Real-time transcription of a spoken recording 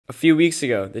A few weeks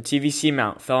ago, the TVC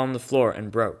mount fell on the floor and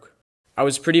broke. I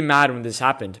was pretty mad when this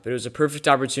happened, but it was a perfect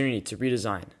opportunity to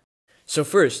redesign. So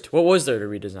first, what was there to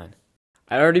redesign?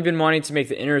 I'd already been wanting to make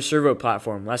the inner servo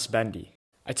platform less bendy.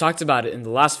 I talked about it in the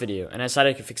last video, and I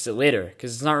decided I could fix it later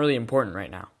because it's not really important right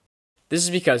now. This is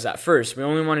because at first, we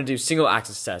only want to do single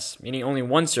axis tests, meaning only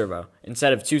one servo,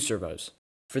 instead of two servos.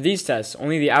 For these tests,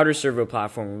 only the outer servo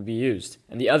platform will be used,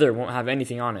 and the other won't have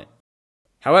anything on it.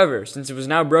 However, since it was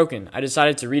now broken, I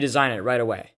decided to redesign it right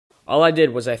away. All I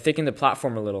did was I thickened the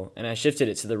platform a little, and I shifted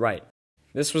it to the right.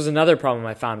 This was another problem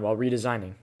I found while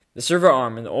redesigning. The servo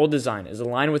arm in the old design is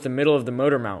aligned with the middle of the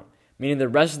motor mount, meaning the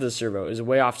rest of the servo is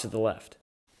way off to the left.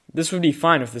 This would be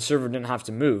fine if the servo didn't have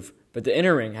to move, but the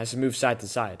inner ring has to move side to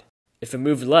side. If it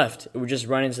moved left, it would just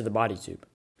run into the body tube.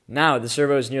 Now the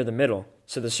servo is near the middle,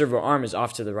 so the servo arm is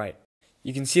off to the right.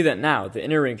 You can see that now the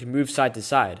inner ring can move side to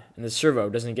side, and the servo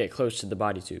doesn't get close to the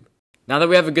body tube. Now that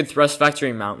we have a good thrust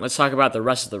vectoring mount, let's talk about the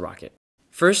rest of the rocket.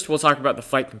 First, we'll talk about the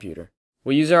flight computer.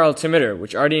 We'll use our altimeter,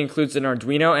 which already includes an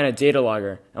Arduino and a data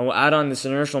logger, and we'll add on this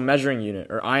inertial measuring unit,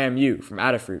 or IMU, from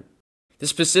Adafruit.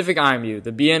 This specific IMU,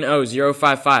 the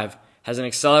BNO055, has an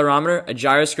accelerometer, a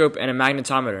gyroscope, and a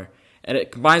magnetometer, and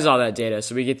it combines all that data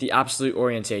so we get the absolute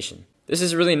orientation. This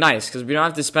is really nice because we don't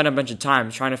have to spend a bunch of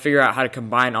time trying to figure out how to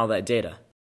combine all that data.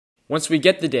 Once we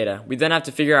get the data, we then have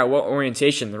to figure out what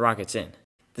orientation the rocket's in.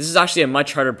 This is actually a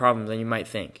much harder problem than you might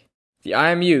think. The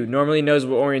IMU normally knows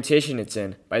what orientation it's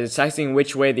in by detecting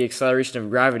which way the acceleration of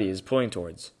gravity is pulling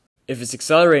towards. If it's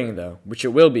accelerating though, which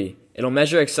it will be, it'll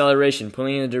measure acceleration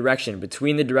pulling in a direction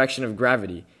between the direction of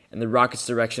gravity and the rocket's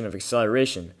direction of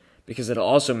acceleration, because it'll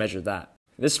also measure that.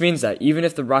 This means that even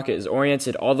if the rocket is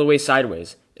oriented all the way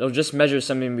sideways, it'll just measure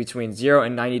something between 0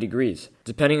 and 90 degrees,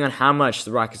 depending on how much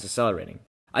the rocket's accelerating.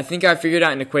 I think I figured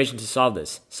out an equation to solve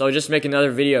this, so I'll just make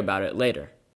another video about it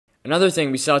later. Another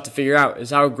thing we still have to figure out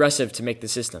is how aggressive to make the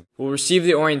system. We'll receive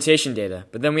the orientation data,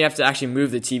 but then we have to actually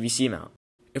move the TVC mount.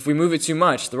 If we move it too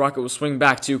much, the rocket will swing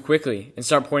back too quickly and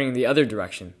start pointing in the other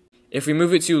direction. If we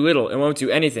move it too little, it won't do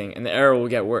anything and the error will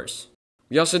get worse.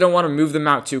 We also don't want to move the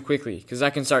mount too quickly, because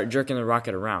that can start jerking the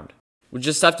rocket around. We'll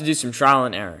just have to do some trial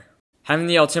and error. Having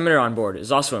the altimeter on board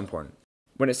is also important.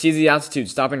 When it sees the altitude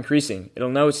stop increasing, it'll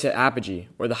know it's hit apogee,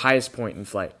 or the highest point in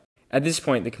flight. At this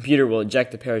point, the computer will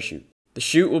eject the parachute. The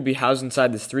chute will be housed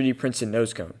inside this 3D printed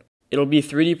nose cone. It'll be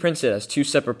 3D printed as two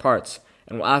separate parts,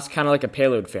 and will act kind of like a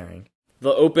payload fairing.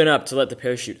 They'll open up to let the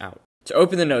parachute out. To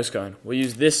open the nose cone, we'll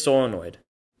use this solenoid.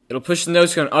 It'll push the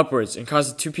nose cone upwards and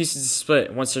cause the two pieces to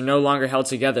split once they're no longer held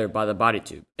together by the body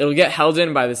tube. It'll get held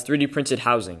in by this 3D printed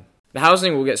housing. The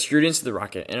housing will get screwed into the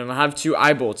rocket, and it'll have two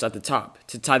eye bolts at the top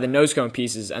to tie the nose cone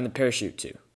pieces and the parachute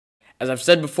to. As I've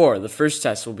said before, the first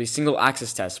test will be single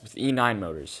axis tests with E9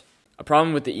 motors. A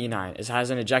problem with the E9 is it has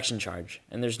an ejection charge,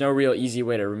 and there's no real easy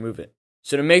way to remove it.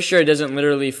 So to make sure it doesn't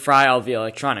literally fry all the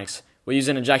electronics, we'll use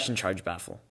an ejection charge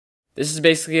baffle. This is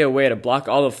basically a way to block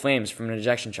all the flames from an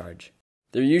ejection charge.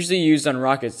 They're usually used on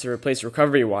rockets to replace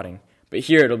recovery wadding, but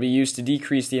here it'll be used to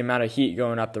decrease the amount of heat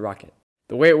going up the rocket.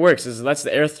 The way it works is it lets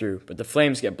the air through, but the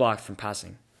flames get blocked from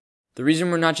passing. The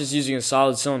reason we're not just using a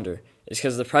solid cylinder is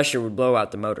because the pressure would blow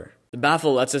out the motor. The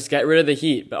baffle lets us get rid of the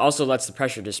heat, but also lets the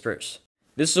pressure disperse.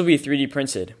 This will be 3D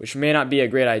printed, which may not be a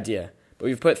great idea, but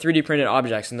we've put 3D printed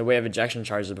objects in the way of ejection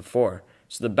charges before,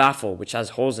 so the baffle, which has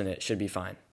holes in it, should be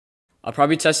fine. I'll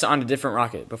probably test it on a different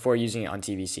rocket before using it on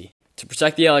TVC. To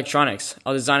protect the electronics,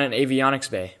 I'll design an avionics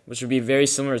bay, which would be very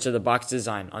similar to the box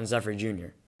design on Zephyr Jr.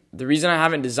 The reason I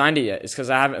haven't designed it yet is because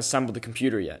I haven't assembled the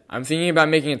computer yet. I'm thinking about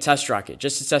making a test rocket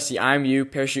just to test the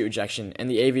IMU, parachute ejection, and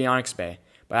the avionics bay,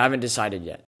 but I haven't decided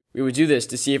yet. We would do this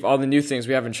to see if all the new things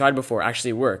we haven't tried before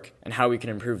actually work, and how we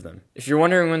can improve them. If you're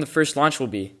wondering when the first launch will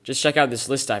be, just check out this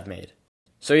list I've made.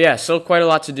 So yeah, still quite a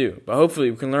lot to do, but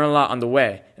hopefully we can learn a lot on the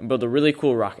way and build a really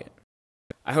cool rocket.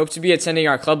 I hope to be attending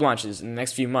our club launches in the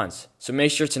next few months, so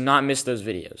make sure to not miss those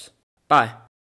videos. Bye!